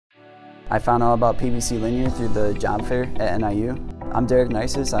I found out about PBC Linear through the job fair at NIU. I'm Derek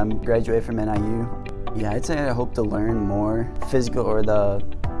Neises. I'm graduated from NIU. Yeah, I'd say I hope to learn more physical or the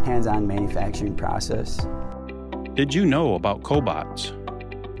hands-on manufacturing process. Did you know about cobots?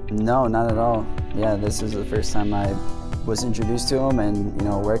 No, not at all. Yeah, this is the first time I was introduced to them and,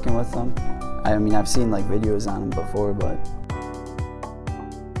 working with them. I mean, I've seen like videos on them before, but...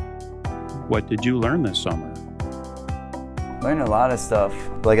 What did you learn this summer? Learned a lot of stuff.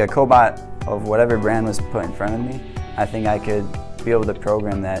 Like a cobot of whatever brand was put in front of me, I think I could be able to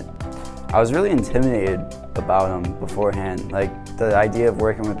program that. I was really intimidated about them beforehand. Like the idea of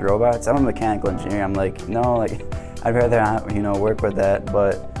working with robots, I'm a mechanical engineer. I'm like, no, like I'd rather not, work with that.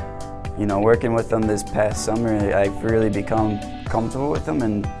 But, working with them this past summer, I've really become comfortable with them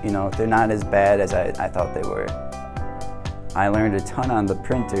and, they're not as bad as I thought they were. I learned a ton on the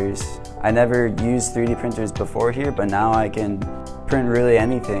printers. I never used 3D printers before here, but now I can print really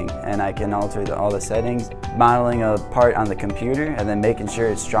anything and I can alter all the settings. Modeling a part on the computer and then making sure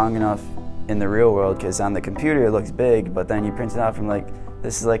it's strong enough in the real world, because on the computer it looks big, but then you print it out from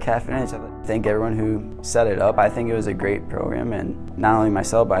this is like half an inch. I thank everyone who set it up. I think it was a great program, and not only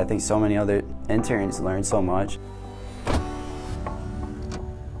myself, but I think so many other interns learned so much.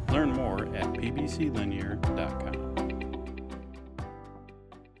 Learn more at pbclinear.com.